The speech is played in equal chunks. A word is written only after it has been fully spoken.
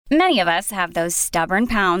Many of us have those stubborn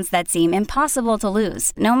pounds that seem impossible to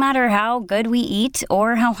lose, no matter how good we eat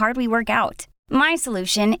or how hard we work out. My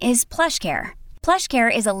solution is PlushCare.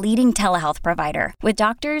 PlushCare is a leading telehealth provider with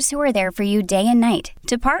doctors who are there for you day and night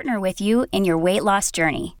to partner with you in your weight loss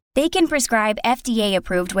journey. They can prescribe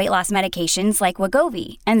FDA-approved weight loss medications like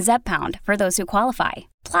Wegovy and Zepbound for those who qualify.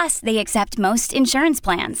 Plus, they accept most insurance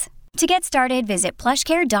plans. To get started, visit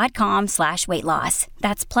plushcare.com/weightloss.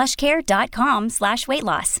 That's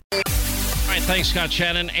plushcare.com/weightloss. All right, thanks, Scott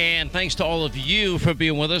Shannon, and thanks to all of you for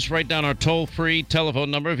being with us. Write down our toll-free telephone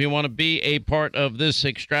number if you want to be a part of this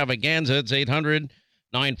extravaganza. It's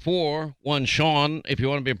 800-941-SEAN if you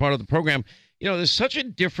want to be a part of the program. You know, there's such a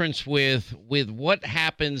difference with what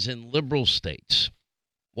happens in liberal states,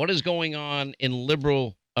 what is going on in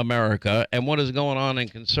liberal America, and what is going on in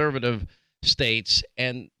conservative states,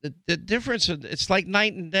 and the difference, it's like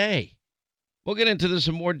night and day. We'll get into this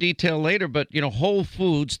in more detail later, but, you know, Whole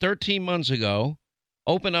Foods 13 months ago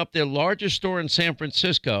opened up their largest store in San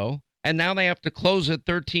Francisco, and now they have to close it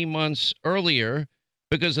 13 months earlier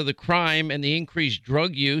because of the crime and the increased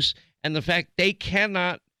drug use and the fact they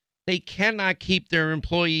cannot keep their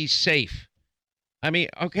employees safe. I mean,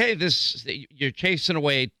 okay, you're chasing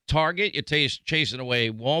away Target, you're chasing away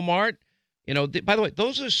Walmart. You know, by the way,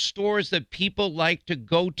 those are stores that people like to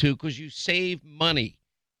go to because you save money.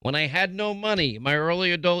 When I had no money in my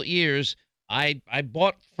early adult years, I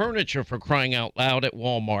bought furniture, for crying out loud, at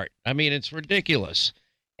Walmart. I mean, it's ridiculous.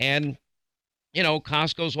 And, you know,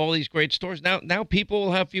 Costco's, all these great stores. Now people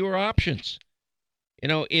will have fewer options. You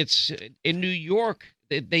know, it's in New York,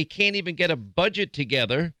 they can't even get a budget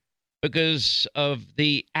together because of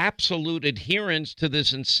the absolute adherence to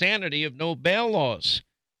this insanity of no bail laws.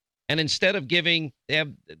 And instead of they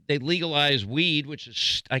legalize weed, which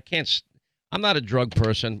is, I'm not a drug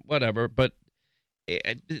person, whatever, but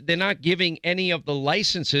they're not giving any of the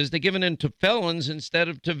licenses. They're giving them to felons instead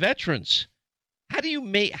of to veterans. How do you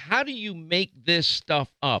make this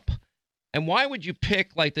stuff up? And why would you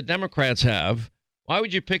pick, like the Democrats have, why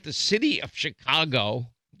would you pick the city of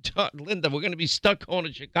Chicago? Linda, we're going to be stuck going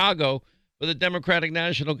to Chicago for the Democratic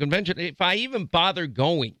National Convention. If I even bother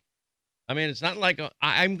going, I mean, it's not like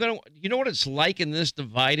I'm going to, you know what it's like in this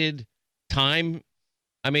divided time?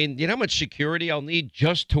 I mean, you know how much security I'll need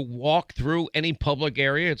just to walk through any public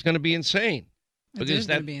area? It's going to be insane. It is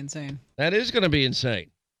going to be insane. That is going to be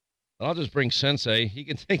insane. I'll just bring Sensei. He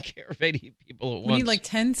can take care of 80 people at once. We need like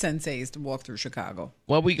 10 senseis to walk through Chicago.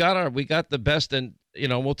 Well, we got the best, and, you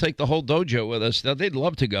know, we'll take the whole dojo with us. Now, they'd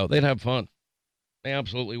love to go. They'd have fun. They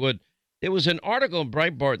absolutely would. There was an article in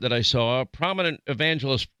Breitbart that I saw. Prominent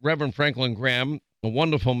evangelist Reverend Franklin Graham, a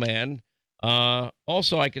wonderful man.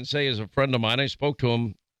 Also, I can say, as a friend of mine, I spoke to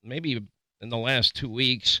him maybe in the last 2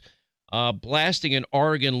 weeks, blasting an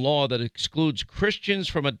Oregon law that excludes Christians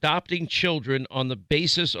from adopting children on the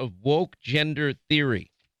basis of woke gender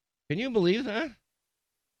theory. Can you believe that?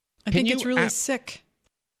 I think it's really sick.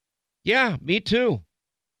 Yeah, me too.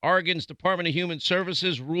 Oregon's Department of Human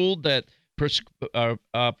Services ruled that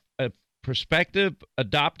prospective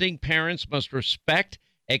adopting parents must respect,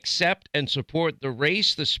 accept, and support the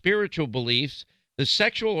race, the spiritual beliefs, the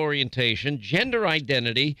sexual orientation, gender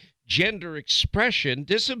identity, gender expression,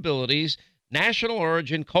 disabilities, national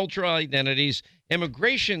origin, cultural identities,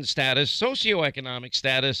 immigration status, socioeconomic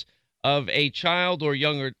status of a child or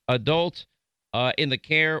younger adult in the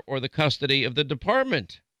care or the custody of the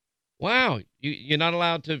department. Wow, you're not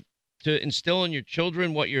allowed to instill in your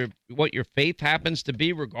children what your faith happens to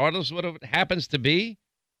be, regardless of what it happens to be.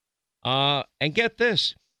 And get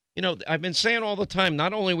this, you know, I've been saying all the time,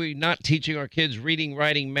 not only are we not teaching our kids reading,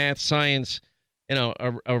 writing, math, science, you know,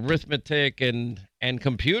 arithmetic and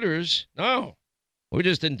computers. No, we're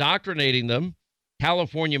just indoctrinating them.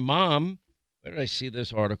 California mom. Where did I see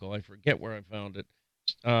this article? I forget where I found it.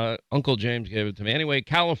 Uncle James gave it to me. Anyway,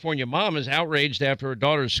 California mom is outraged after her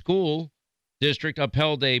daughter's school district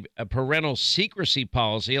upheld a parental secrecy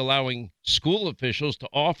policy allowing school officials to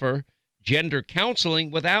offer gender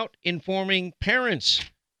counseling without informing parents.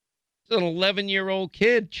 An 11-year-old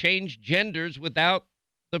kid changed genders without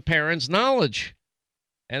the parents' knowledge.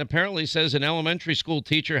 And apparently says an elementary school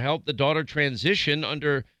teacher helped the daughter transition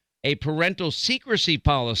under a parental secrecy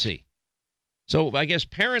policy. So I guess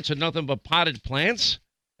parents are nothing but potted plants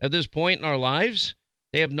at this point in our lives.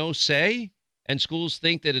 They have no say. And schools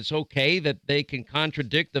think that it's okay that they can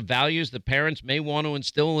contradict the values the parents may want to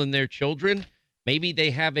instill in their children. Maybe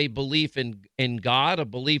they have a belief in God, a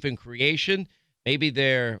belief in creation. Maybe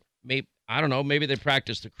they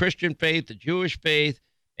practice the Christian faith, the Jewish faith.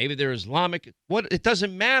 Maybe they're Islamic. It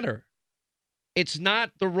doesn't matter. It's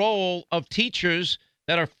not the role of teachers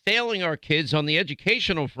that are failing our kids on the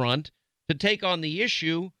educational front to take on the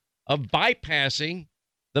issue of bypassing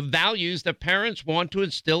the values that parents want to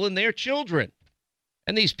instill in their children.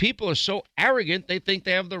 And these people are so arrogant, they think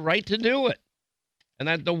they have the right to do it. And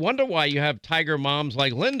I no wonder why you have tiger moms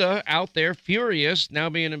like Linda out there furious, now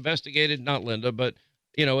being investigated, not Linda, but,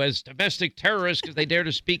 as domestic terrorists because they dare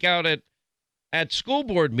to speak out at school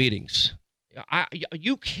board meetings.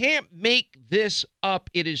 You can't make this up.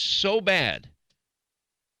 It is so bad.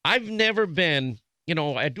 I've never been,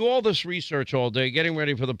 I do all this research all day, getting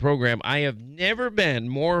ready for the program. I have never been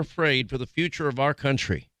more afraid for the future of our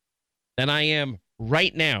country than I am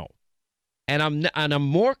right now. And I'm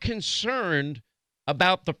more concerned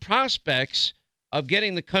about the prospects of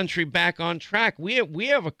getting the country back on track. We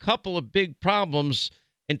have a couple of big problems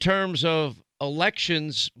in terms of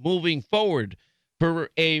elections moving forward. For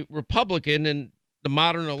a Republican in the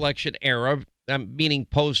modern election era, meaning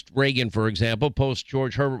post-Reagan, for example,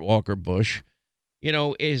 post-George Herbert Walker Bush,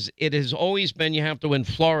 it has always been you have to win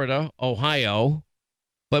Florida, Ohio,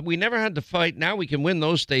 but we never had to fight. Now we can win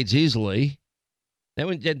those states easily.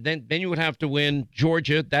 Then you would have to win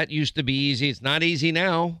Georgia. That used to be easy. It's not easy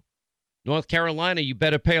now. North Carolina, you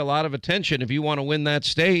better pay a lot of attention if you want to win that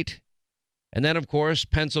state. And then, of course,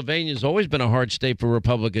 Pennsylvania has always been a hard state for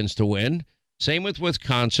Republicans to win. Same with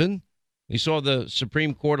Wisconsin. We saw the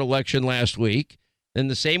Supreme Court election last week. And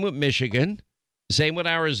the same with Michigan. The same with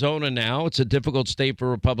Arizona now. It's a difficult state for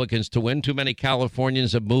Republicans to win. Too many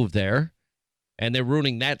Californians have moved there, and they're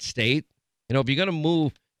ruining that state. If you're going to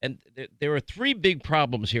move, and there are three big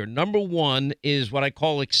problems here. Number one is what I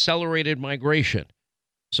call accelerated migration.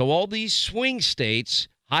 So all these swing states,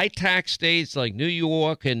 high tax states like New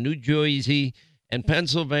York and New Jersey and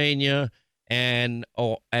Pennsylvania and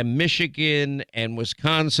Michigan and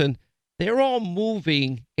Wisconsin, they're all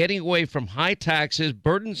moving, getting away from high taxes,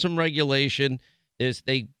 burdensome regulation.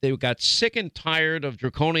 They got sick and tired of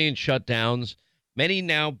draconian shutdowns. Many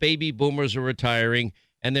now baby boomers are retiring,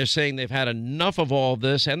 and they're saying they've had enough of all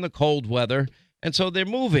this and the cold weather, and so they're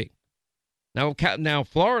moving. Now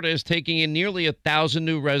Florida is taking in nearly 1,000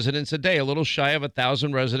 new residents a day, a little shy of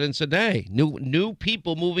 1,000 residents a day. New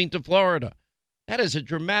people moving to Florida. That is a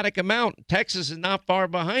dramatic amount. Texas is not far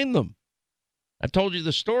behind them. I've told you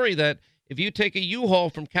the story that if you take a U-Haul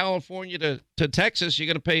from California to Texas, you're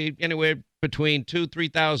going to pay anywhere between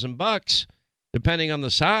 $2,000-3,000, depending on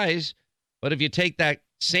the size. But if you take that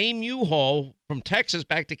same U-Haul from Texas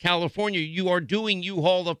back to California, you are doing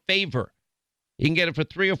U-Haul a favor. You can get it for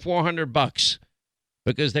 $300 or $400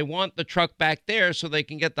 because they want the truck back there so they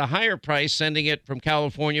can get the higher price sending it from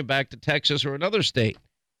California back to Texas or another state.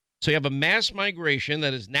 So you have a mass migration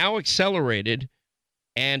that is now accelerated,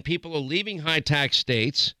 and people are leaving high-tax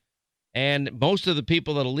states, and most of the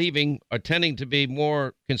people that are leaving are tending to be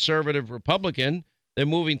more conservative Republican. They're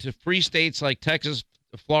moving to free states like Texas.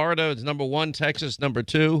 Florida is number one, Texas number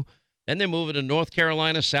two. Then they're moving to North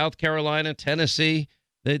Carolina, South Carolina, Tennessee.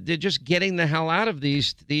 They're just getting the hell out of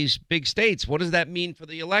these big states. What does that mean for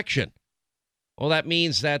the election? Well, that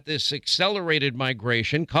means that this accelerated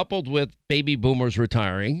migration, coupled with baby boomers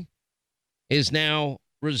retiring, is now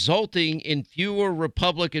resulting in fewer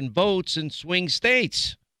Republican votes in swing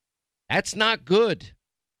states. That's not good.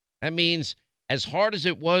 That means as hard as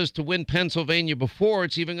it was to win Pennsylvania before,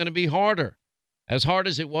 it's even going to be harder. As hard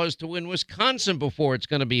as it was to win Wisconsin before, it's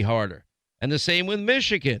going to be harder. And the same with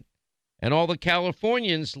Michigan and all the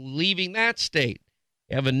Californians leaving that state.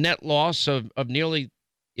 You have a net loss of nearly,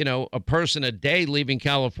 a person a day leaving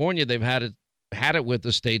California. They've had it with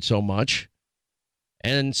the state so much.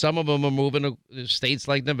 And some of them are moving to states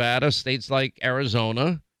like Nevada, states like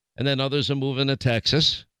Arizona, and then others are moving to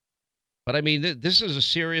Texas. But, I mean, this is a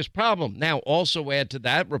serious problem. Now, also add to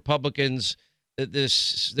that, Republicans,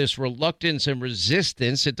 this reluctance and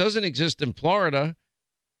resistance. It doesn't exist in Florida.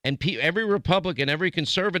 And every Republican, every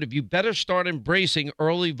conservative, you better start embracing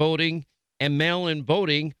early voting and mail-in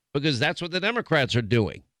voting because that's what the Democrats are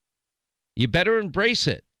doing. You better embrace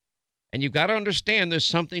it. And you've got to understand there's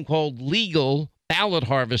something called legal ballot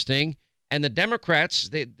harvesting. And the Democrats,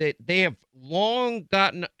 they have long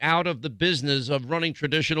gotten out of the business of running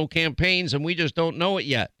traditional campaigns, and we just don't know it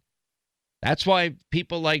yet. That's why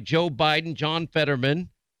people like Joe Biden, John Fetterman,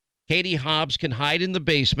 Katie Hobbs can hide in the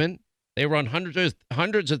basement. They run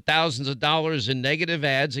hundreds of thousands of dollars in negative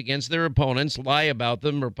ads against their opponents, lie about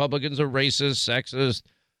them. Republicans are racist, sexist,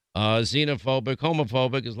 xenophobic,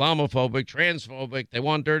 homophobic, Islamophobic, transphobic. They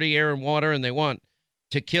want dirty air and water, and they want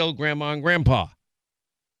to kill grandma and grandpa.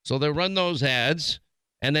 So they'll run those ads,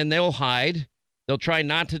 and then they'll hide. They'll try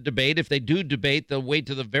not to debate. If they do debate, they'll wait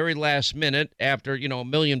to the very last minute after, 1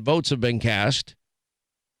 million votes have been cast.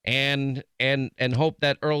 and hope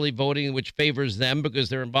that early voting, which favors them because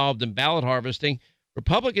they're involved in ballot harvesting,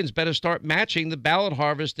 Republicans better start matching the ballot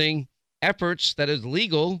harvesting efforts that is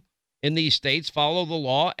legal in these states, follow the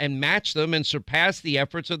law, and match them and surpass the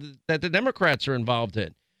efforts that the Democrats are involved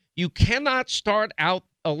in. You cannot start out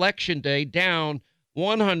Election Day down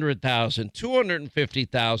 100,000,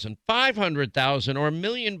 250,000, 500,000, or 1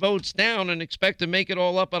 million votes down and expect to make it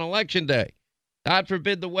all up on Election Day. God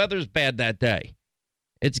forbid the weather's bad that day.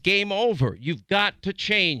 It's game over. You've got to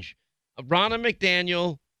change. Ronna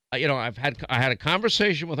McDaniel, I had a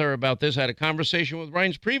conversation with her about this. I had a conversation with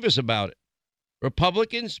Reince Priebus about it.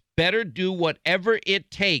 Republicans better do whatever it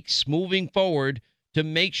takes moving forward to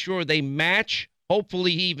make sure they match,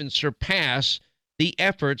 hopefully even surpass, the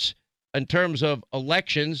efforts in terms of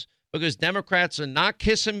elections, because Democrats are not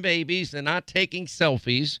kissing babies. They're not taking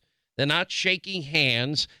selfies. They're not shaking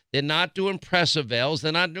hands. They're not doing press avails.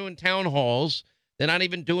 They're not doing town halls. They're not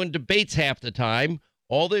even doing debates half the time.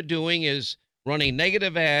 All they're doing is running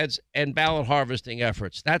negative ads and ballot harvesting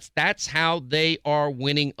efforts. That's how they are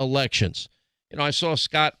winning elections. I saw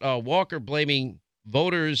Scott Walker blaming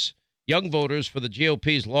young voters, for the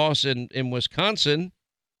GOP's loss in Wisconsin.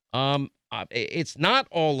 It's not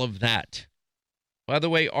all of that. By the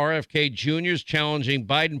way, RFK Jr. is challenging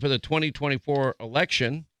Biden for the 2024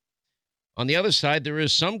 election. On the other side, there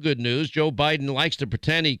is some good news. Joe Biden likes to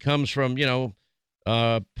pretend he comes from,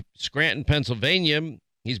 Scranton, Pennsylvania.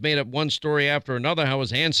 He's made up one story after another how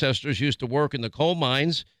his ancestors used to work in the coal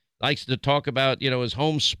mines. Likes to talk about, his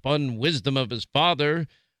homespun wisdom of his father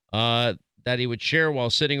that he would share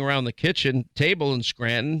while sitting around the kitchen table in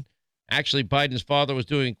Scranton. Actually, Biden's father was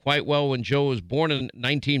doing quite well when Joe was born in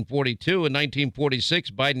 1942. In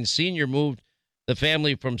 1946, Biden Sr. moved the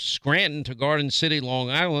family from Scranton to Garden City,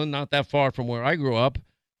 Long Island, not that far from where I grew up,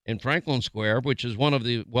 in Franklin Square, which is one of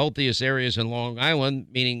the wealthiest areas in Long Island,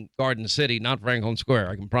 meaning Garden City, not Franklin Square,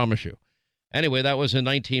 I can promise you. Anyway, that was in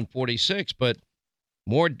 1946, but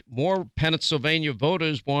more Pennsylvania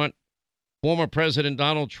voters want former President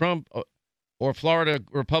Donald Trump or Florida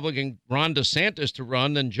Republican Ron DeSantis to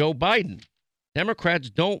run than Joe Biden. Democrats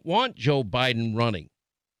don't want Joe Biden running.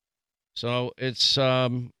 So it's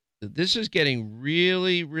this is getting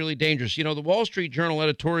really, really dangerous. The Wall Street Journal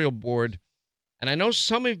editorial board, and I know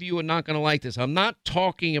some of you are not going to like this. I'm not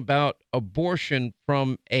talking about abortion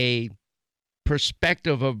from a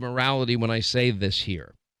perspective of morality when I say this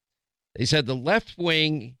here. They said the left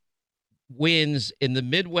wing wins in the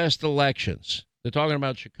Midwest elections. They're talking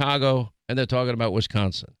about Chicago and they're talking about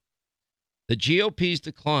Wisconsin. The GOP's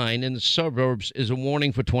decline in the suburbs is a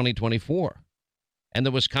warning for 2024. And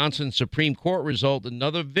the Wisconsin Supreme Court result,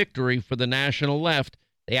 another victory for the national left.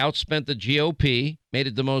 They outspent the GOP, made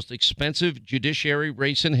it the most expensive judiciary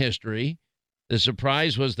race in history. The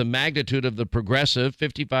surprise was the magnitude of the progressive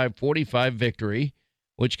 55-45 victory,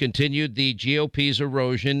 which continued the GOP's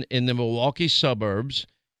erosion in the Milwaukee suburbs.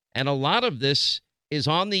 And a lot of this is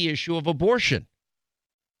on the issue of abortion.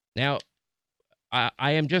 Now,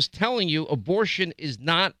 I am just telling you, abortion is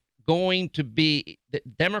not going to be,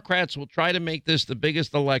 Democrats will try to make this the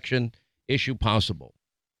biggest election issue possible.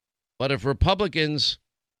 But if Republicans,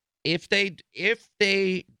 if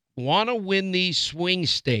they want to win these swing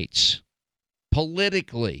states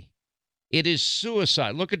politically, it is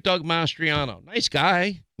suicide. Look at Doug Mastriano. Nice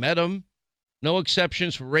guy. Met him. No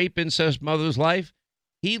exceptions for rape, incest, mother's life.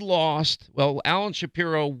 He lost. Well, Alan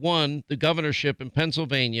Shapiro won the governorship in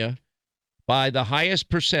Pennsylvania by the highest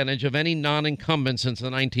percentage of any non-incumbent since the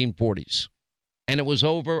 1940s. And it was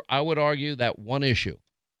over, I would argue, that one issue.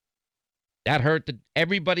 That hurt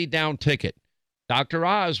everybody down ticket. Dr.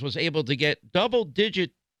 Oz was able to get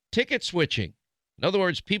double-digit ticket switching. In other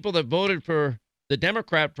words, people that voted for the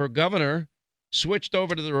Democrat for governor switched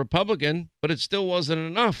over to the Republican, but it still wasn't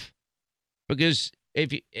enough. Because if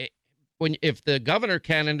the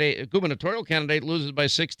gubernatorial candidate loses by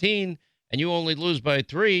 16 and you only lose by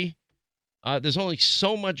 3, there's only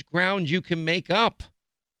so much ground you can make up.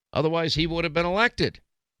 Otherwise, he would have been elected.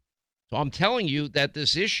 So I'm telling you that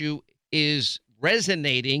this issue is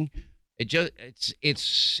resonating. It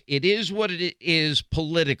is what it is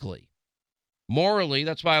politically. Morally,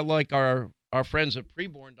 that's why I like our friends at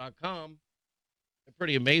preborn.com. They're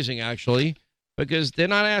pretty amazing, actually, because they're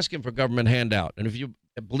not asking for government handout. And if you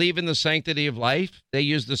believe in the sanctity of life, they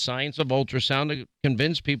use the science of ultrasound to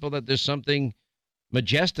convince people that there's something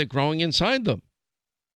majestic growing inside them.